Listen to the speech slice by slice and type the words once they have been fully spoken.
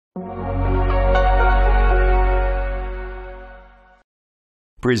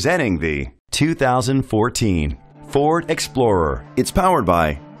Presenting the 2014 Ford Explorer. It's powered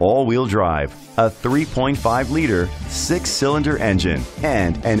by all-wheel drive, a 3.5-liter, 6-cylinder engine,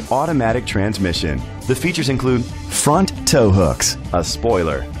 and an automatic transmission. The features include front tow hooks, a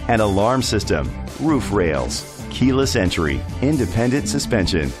spoiler, an alarm system, roof rails, keyless entry, independent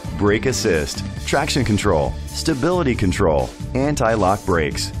suspension, brake assist, traction control, stability control, anti-lock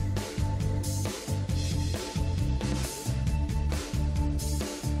brakes.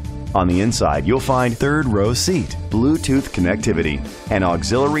 On the inside, you'll find third-row seat, Bluetooth connectivity, an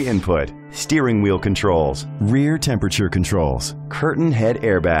auxiliary input, steering wheel controls, rear temperature controls, curtain head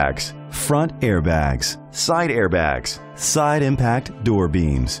airbags, front airbags, side impact door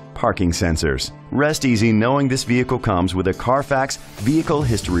beams, parking sensors. Rest easy knowing this vehicle comes with a Carfax Vehicle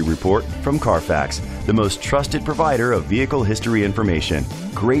History Report from Carfax, the most trusted provider of vehicle history information.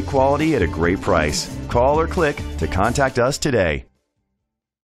 Great quality at a great price. Call or click to contact us today.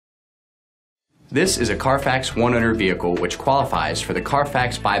 This is a Carfax one-owner vehicle which qualifies for the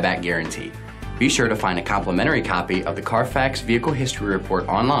Carfax buyback guarantee. Be sure to find a complimentary copy of the Carfax Vehicle History Report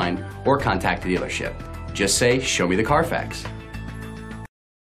online or contact the dealership. Just say, "Show me the Carfax."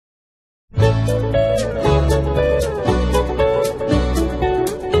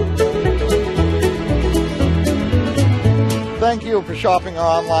 Thank you for shopping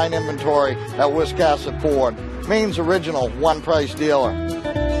our online inventory at Wiscasset Ford, Maine's original one-price dealer.